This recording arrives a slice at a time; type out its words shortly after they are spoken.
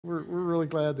We're really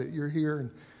glad that you're here and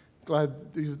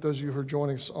glad those of you who are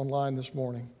joining us online this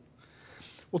morning.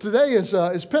 Well, today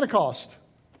is Pentecost.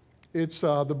 It's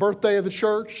the birthday of the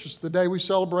church. It's the day we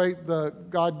celebrate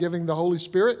God giving the Holy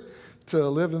Spirit to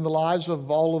live in the lives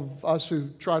of all of us who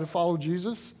try to follow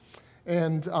Jesus.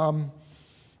 And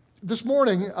this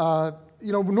morning,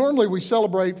 normally we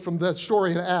celebrate from that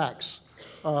story in Acts,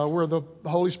 where the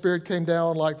Holy Spirit came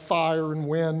down like fire and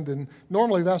wind. And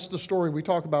normally that's the story we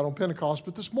talk about on Pentecost.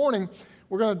 But this morning,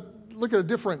 we're going to look at a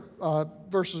different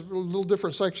verses, a little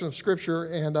different section of Scripture.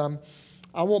 And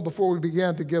I want, before we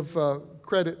begin, to give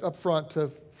credit up front to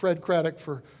Fred Craddock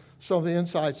for some of the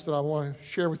insights that I want to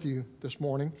share with you this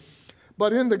morning.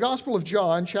 But in the Gospel of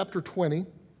John, chapter 20, let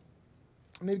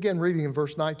me begin reading in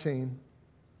verse 19.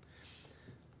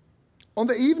 On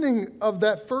the evening of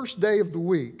that first day of the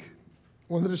week,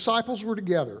 when the disciples were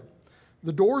together,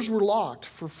 the doors were locked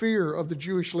for fear of the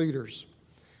Jewish leaders.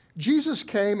 Jesus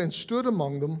came and stood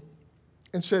among them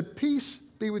and said, "Peace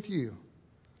be with you."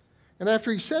 And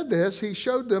after he said this, he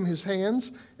showed them his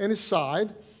hands and his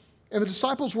side, and the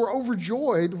disciples were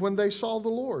overjoyed when they saw the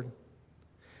Lord.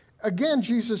 Again,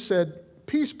 Jesus said,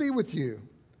 "Peace be with you.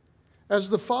 As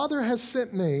the Father has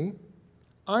sent me,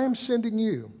 I am sending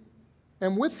you."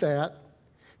 And with that,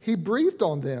 he breathed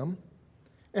on them,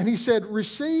 and he said,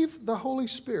 "Receive the Holy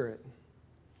Spirit.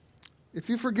 If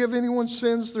you forgive anyone's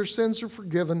sins, their sins are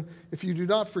forgiven. If you do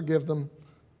not forgive them,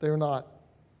 they are not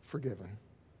forgiven."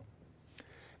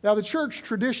 Now, the church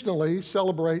traditionally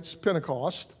celebrates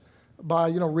Pentecost by,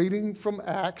 reading from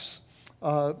Acts,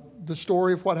 the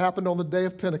story of what happened on the day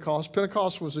of Pentecost.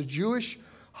 Pentecost was a Jewish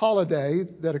holiday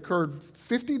that occurred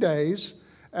 50 days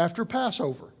after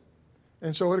Passover.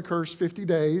 And so it occurs 50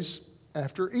 days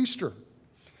after Easter.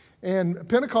 And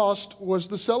Pentecost was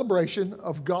the celebration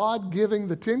of God giving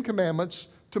the Ten Commandments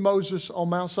to Moses on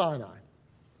Mount Sinai.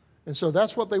 And so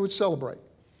that's what they would celebrate.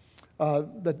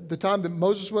 The time that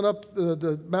Moses went up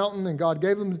the mountain and God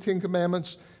gave them the Ten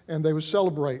Commandments, and they would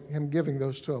celebrate him giving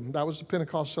those to them. That was the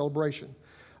Pentecost celebration.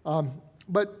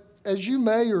 But as you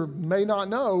may or may not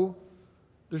know,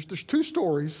 there's two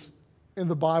stories in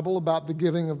the Bible about the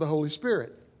giving of the Holy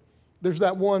Spirit. There's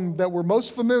that one that we're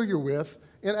most familiar with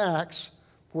in Acts,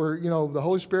 where, the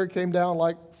Holy Spirit came down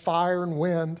like fire and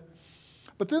wind.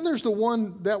 But then there's the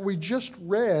one that we just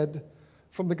read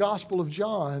from the Gospel of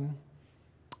John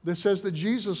that says that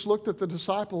Jesus looked at the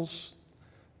disciples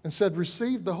and said,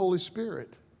 "Receive the Holy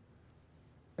Spirit,"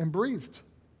 and breathed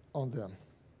on them.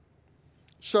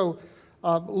 So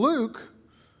Luke,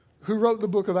 who wrote the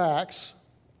book of Acts,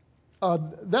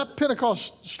 that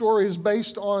Pentecost story is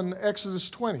based on Exodus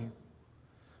 20,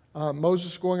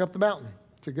 Moses going up the mountain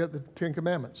to get the Ten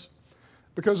Commandments.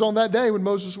 Because on that day when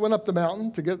Moses went up the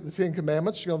mountain to get the Ten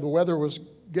Commandments, the weather was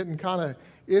getting kind of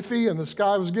iffy and the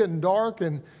sky was getting dark,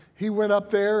 and he went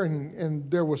up there and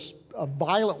there was a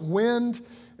violent wind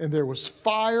and there was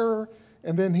fire,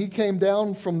 and then he came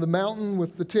down from the mountain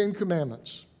with the Ten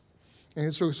Commandments.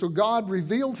 And so God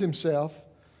revealed himself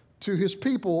to his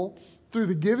people through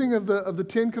the giving of the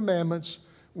Ten Commandments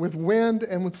with wind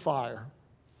and with fire.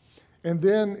 And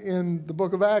then in the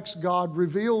book of Acts, God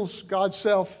reveals God's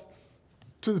self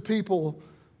to the people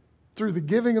through the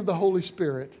giving of the Holy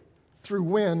Spirit, through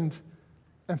wind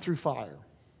and through fire.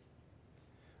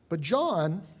 But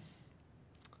John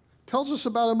tells us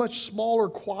about a much smaller,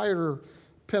 quieter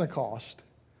Pentecost.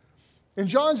 And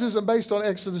John's isn't based on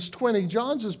Exodus 20.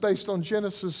 John's is based on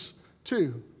Genesis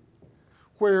 2,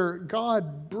 where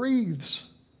God breathes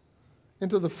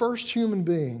into the first human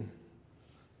being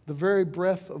the very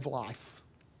breath of life.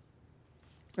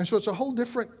 And so it's a whole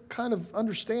different kind of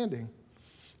understanding.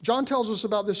 John tells us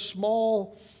about this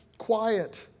small,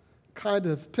 quiet kind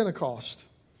of Pentecost.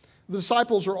 The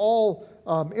disciples are all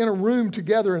in a room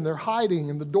together, and they're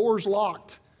hiding, and the door's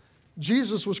locked.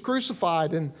 Jesus was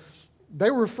crucified, and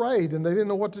they were afraid, and they didn't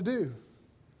know what to do.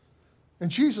 And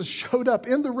Jesus showed up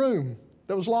in the room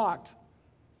that was locked,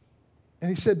 and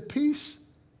he said, "Peace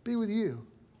be with you."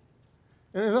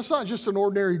 And that's not just an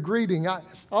ordinary greeting. I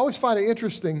always find it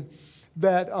interesting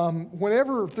that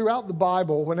whenever, throughout the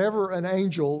Bible, whenever an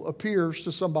angel appears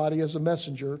to somebody as a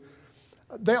messenger,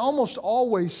 they almost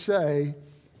always say,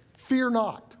 "Fear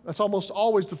not." That's almost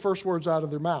always the first words out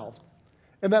of their mouth.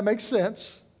 And that makes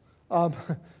sense.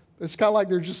 It's kind of like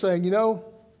they're just saying,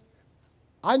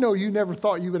 I know you never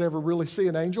thought you would ever really see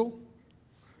an angel,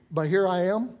 but here I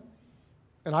am,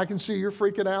 and I can see you're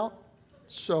freaking out.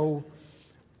 So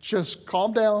just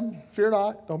calm down, fear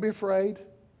not, don't be afraid.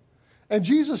 And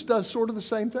Jesus does sort of the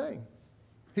same thing.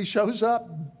 He shows up.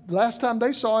 Last time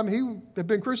they saw him, he had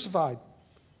been crucified.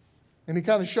 And he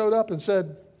kind of showed up and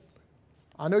said,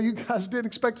 "I know you guys didn't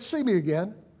expect to see me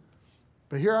again,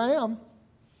 But here I am,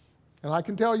 and I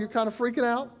can tell you're kind of freaking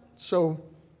out, so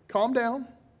calm down.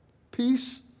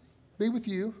 Peace be with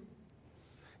you.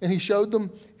 And he showed them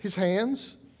his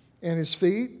hands and his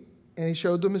feet, and he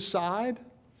showed them his side,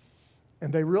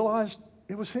 and they realized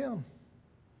it was him.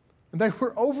 And they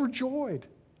were overjoyed.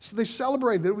 So they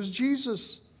celebrated. It was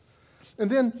Jesus. And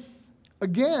then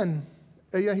again,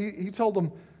 he told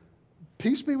them,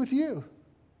 peace be with you.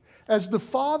 As the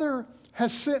Father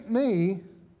has sent me,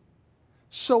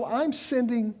 so I'm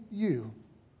sending you.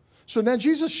 So now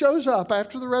Jesus shows up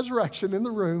after the resurrection in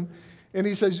the room, and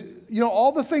he says,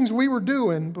 all the things we were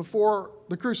doing before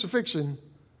the crucifixion,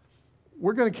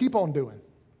 we're going to keep on doing.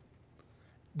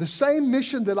 The same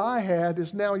mission that I had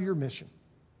is now your mission.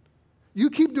 You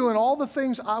keep doing all the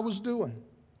things I was doing.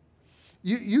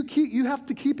 You have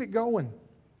to keep it going.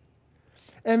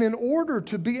 And in order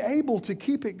to be able to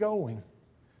keep it going,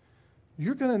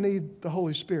 you're going to need the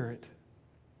Holy Spirit.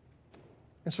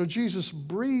 And so Jesus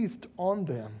breathed on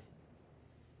them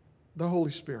the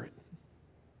Holy Spirit.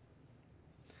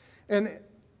 And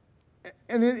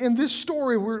in this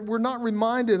story, we're not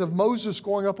reminded of Moses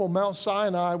going up on Mount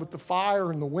Sinai with the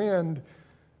fire and the wind,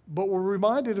 but we're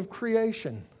reminded of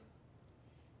creation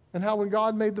and how when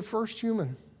God made the first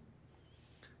human,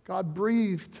 God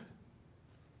breathed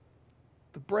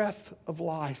the breath of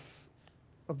life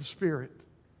of the Spirit,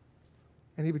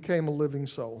 and he became a living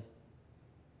soul.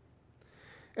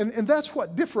 And that's what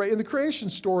in the creation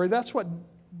story, that's what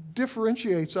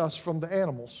differentiates us from the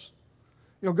animals.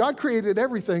 God created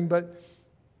everything, but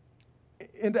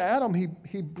into Adam,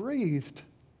 he breathed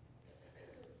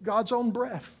God's own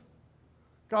breath,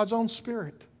 God's own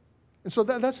spirit. And so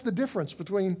that's the difference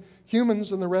between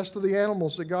humans and the rest of the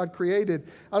animals that God created.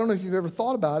 I don't know if you've ever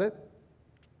thought about it,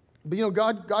 but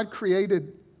God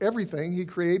created everything. He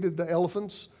created the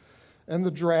elephants and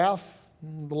the giraffe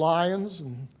and the lions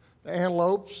and the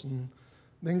antelopes, and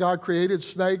then God created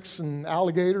snakes and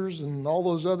alligators and all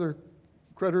those other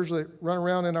critters that run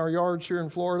around in our yards here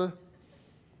in Florida.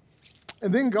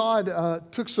 And then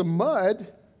God took some mud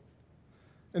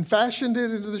and fashioned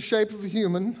it into the shape of a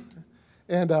human.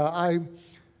 And I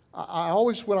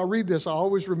always, when I read this, I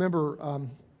always remember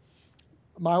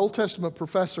my Old Testament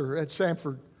professor at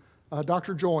Samford,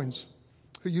 Dr. Joines,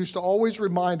 who used to always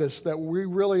remind us that we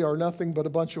really are nothing but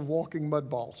a bunch of walking mud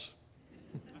balls.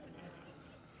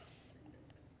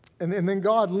 And then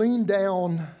God leaned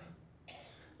down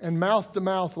and mouth to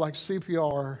mouth like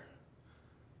CPR,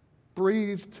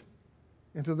 breathed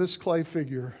into this clay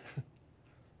figure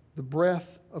the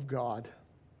breath of God.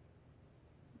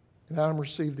 And Adam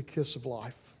received the kiss of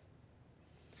life.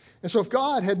 And so if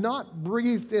God had not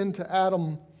breathed into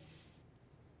Adam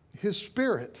his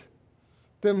spirit,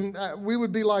 then we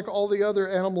would be like all the other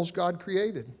animals God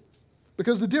created.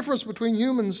 Because the difference between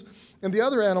humans and the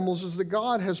other animals is that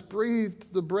God has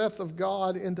breathed the breath of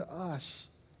God into us.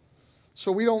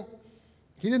 So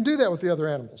he didn't do that with the other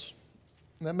animals.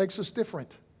 And that makes us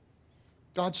different.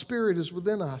 God's Spirit is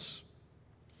within us.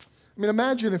 I mean,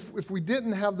 imagine if we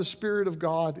didn't have the Spirit of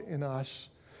God in us,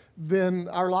 then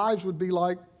our lives would be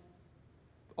like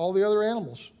all the other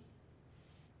animals.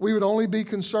 We would only be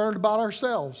concerned about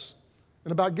ourselves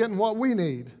and about getting what we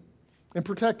need and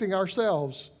protecting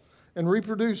ourselves and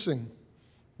reproducing.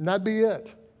 And that'd be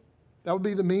it. That would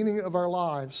be the meaning of our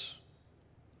lives.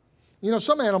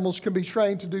 Some animals can be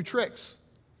trained to do tricks,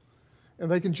 and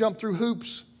they can jump through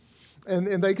hoops, and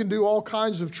they can do all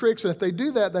kinds of tricks. And if they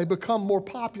do that, they become more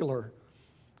popular.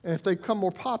 And if they become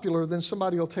more popular, then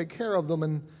somebody will take care of them.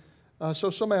 And so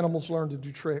some animals learn to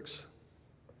do tricks.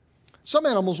 Some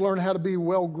animals learn how to be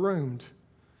well-groomed,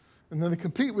 and then they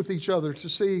compete with each other to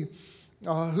see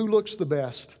who looks the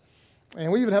best. And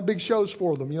we even have big shows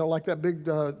for them, like that big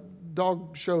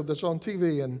dog show that's on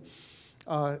TV. And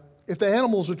if the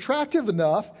animal's attractive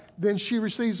enough, then she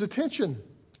receives attention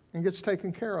and gets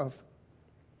taken care of.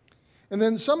 And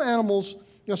then some animals,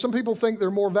 some people think they're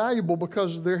more valuable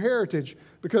because of their heritage,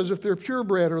 because if they're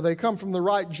purebred or they come from the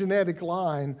right genetic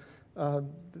line,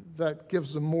 that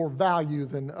gives them more value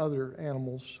than other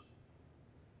animals.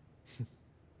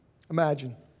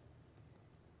 Imagine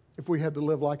if we had to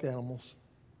live like animals.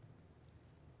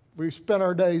 We spent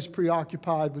our days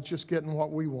preoccupied with just getting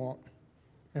what we want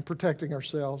and protecting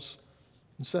ourselves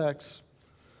and sex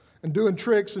and doing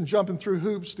tricks and jumping through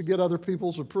hoops to get other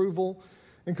people's approval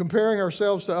and comparing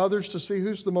ourselves to others to see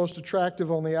who's the most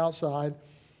attractive on the outside,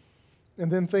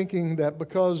 and then thinking that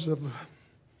because of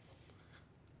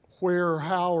where or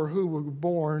how or who we were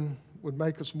born would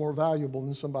make us more valuable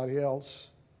than somebody else.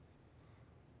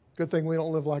 Good thing we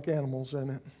don't live like animals, isn't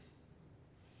it?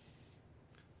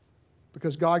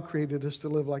 Because God created us to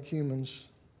live like humans.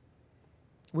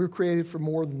 We were created for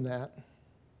more than that.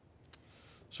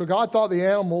 So God thought the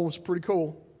animal was pretty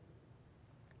cool.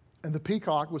 And the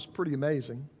peacock was pretty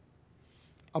amazing.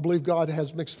 I believe God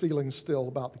has mixed feelings still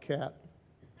about the cat.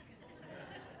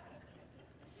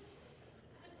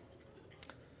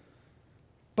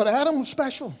 But Adam was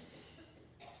special.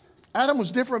 Adam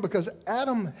was different because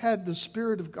Adam had the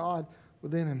Spirit of God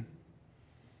within him.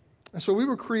 And so we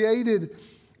were created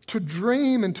to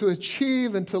dream and to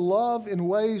achieve and to love in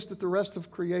ways that the rest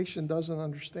of creation doesn't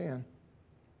understand.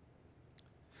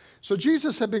 So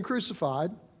Jesus had been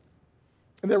crucified,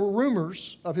 and there were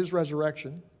rumors of his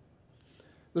resurrection.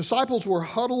 The disciples were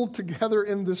huddled together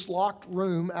in this locked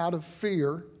room out of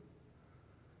fear.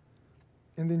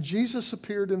 And then Jesus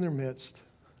appeared in their midst.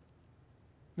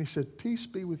 And he said, "Peace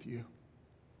be with you."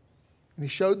 And he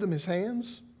showed them his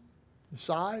hands, his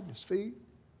side, his feet.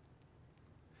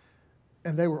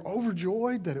 And they were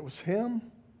overjoyed that it was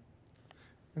him.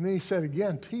 And then he said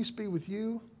again, "Peace be with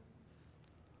you.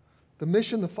 The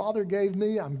mission the Father gave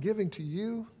me, I'm giving to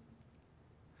you.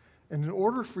 And in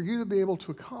order for you to be able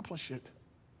to accomplish it,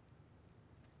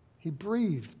 he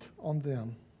breathed on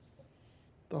them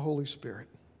the Holy Spirit."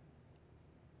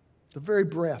 The very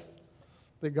breath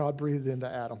that God breathed into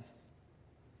Adam.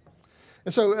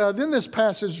 And so then this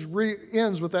passage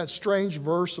ends with that strange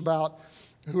verse about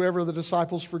whoever the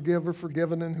disciples forgive are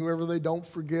forgiven, and whoever they don't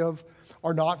forgive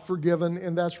are not forgiven.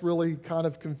 And that's really kind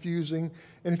of confusing.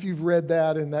 And if you've read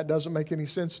that and that doesn't make any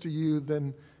sense to you,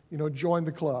 then join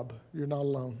the club. You're not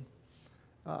alone.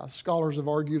 Scholars have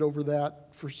argued over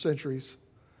that for centuries.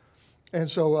 And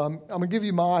so I'm going to give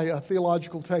you my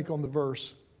theological take on the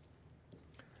verse.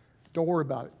 Don't worry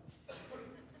about it.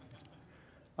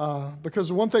 Because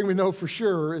the one thing we know for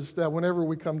sure is that whenever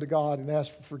we come to God and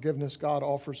ask for forgiveness, God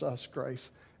offers us grace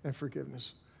and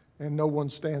forgiveness. And no one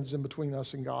stands in between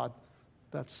us and God.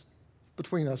 That's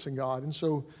between us and God. And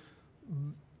so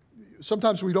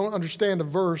sometimes we don't understand a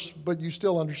verse, but you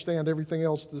still understand everything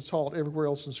else that's taught everywhere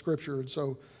else in Scripture. And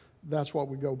so that's what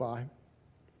we go by.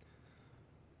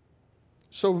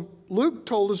 So Luke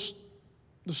told us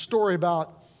the story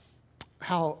about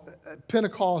how at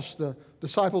Pentecost the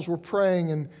disciples were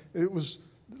praying, and it was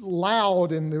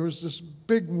loud, and there was this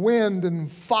big wind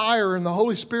and fire, and the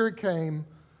Holy Spirit came.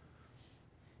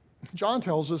 John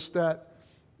tells us that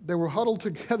they were huddled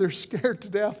together, scared to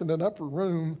death in an upper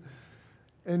room,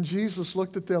 and Jesus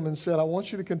looked at them and said, "I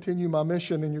want you to continue my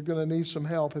mission, and you're going to need some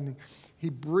help." And he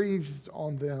breathed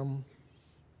on them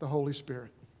the Holy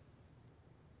Spirit.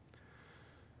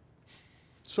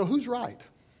 So who's right?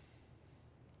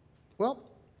 Well,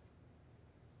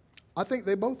 I think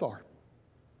they both are.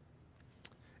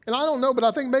 And I don't know, but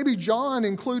I think maybe John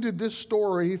included this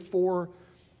story for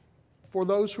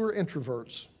those who are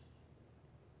introverts,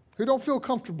 who don't feel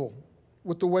comfortable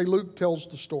with the way Luke tells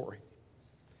the story.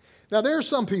 Now, there are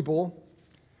some people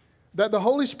that the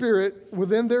Holy Spirit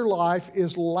within their life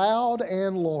is loud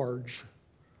and large.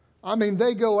 I mean,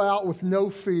 they go out with no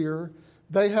fear.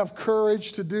 They have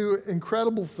courage to do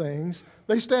incredible things.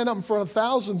 They stand up in front of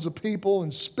thousands of people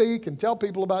and speak and tell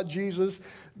people about Jesus.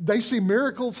 They see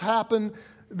miracles happen.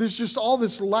 There's just all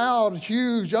this loud,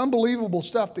 huge, unbelievable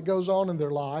stuff that goes on in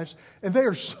their lives. And they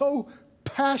are so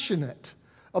passionate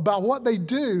about what they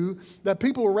do that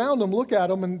people around them look at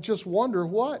them and just wonder,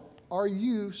 what are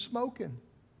you smoking?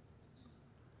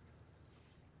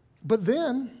 But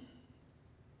then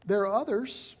there are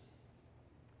others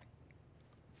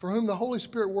for whom the Holy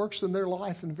Spirit works in their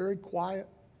life in very quiet,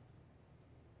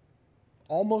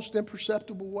 almost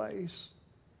imperceptible ways.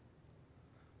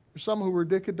 There's some who are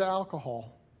addicted to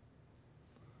alcohol,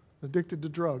 addicted to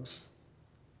drugs.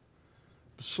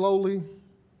 But slowly,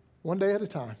 one day at a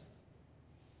time,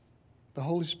 the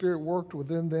Holy Spirit worked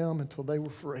within them until they were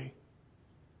free,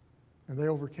 and they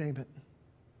overcame it.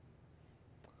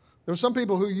 There were some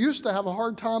people who used to have a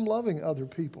hard time loving other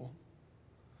people,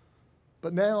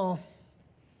 but now,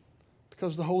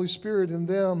 because the Holy Spirit in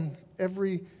them,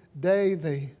 every day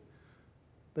they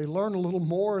learn a little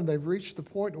more, and they've reached the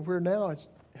point where now it's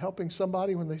helping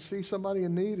somebody when they see somebody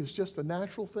in need is just a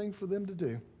natural thing for them to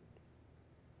do.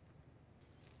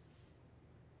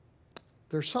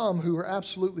 There's some who are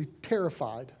absolutely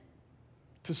terrified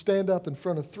to stand up in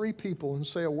front of 3 people and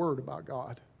say a word about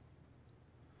God.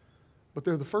 But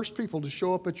they're the first people to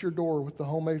show up at your door with the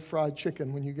homemade fried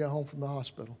chicken when you get home from the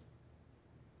hospital.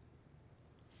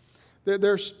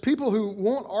 There's people who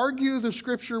won't argue the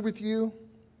Scripture with you,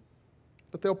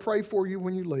 but they'll pray for you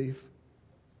when you leave.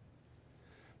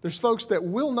 There's folks that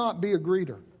will not be a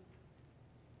greeter,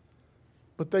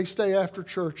 but they stay after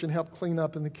church and help clean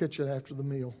up in the kitchen after the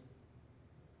meal.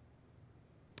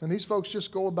 And these folks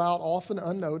just go about often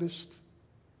unnoticed,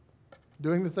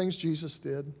 doing the things Jesus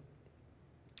did,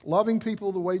 loving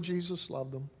people the way Jesus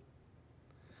loved them.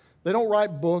 They don't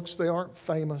write books. They aren't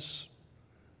famous.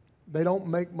 They don't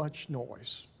make much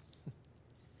noise.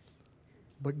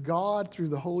 But God, through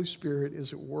the Holy Spirit,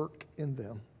 is at work in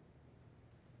them.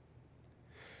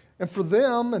 And for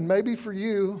them, and maybe for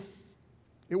you,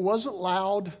 it wasn't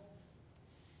loud.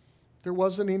 There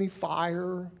wasn't any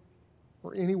fire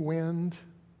or any wind.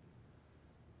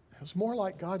 It was more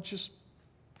like God just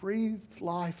breathed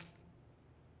life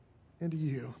into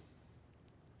you.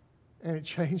 And it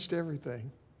changed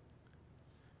everything.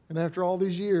 And after all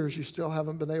these years, you still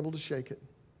haven't been able to shake it.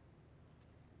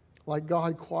 Like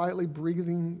God quietly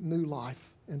breathing new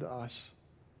life into us.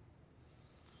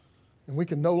 And we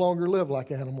can no longer live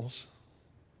like animals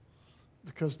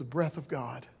because the breath of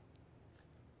God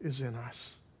is in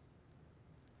us.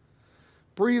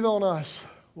 Breathe on us,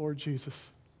 Lord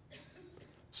Jesus,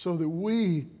 so that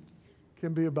we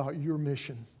can be about your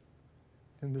mission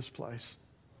in this place.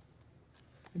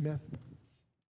 Amen.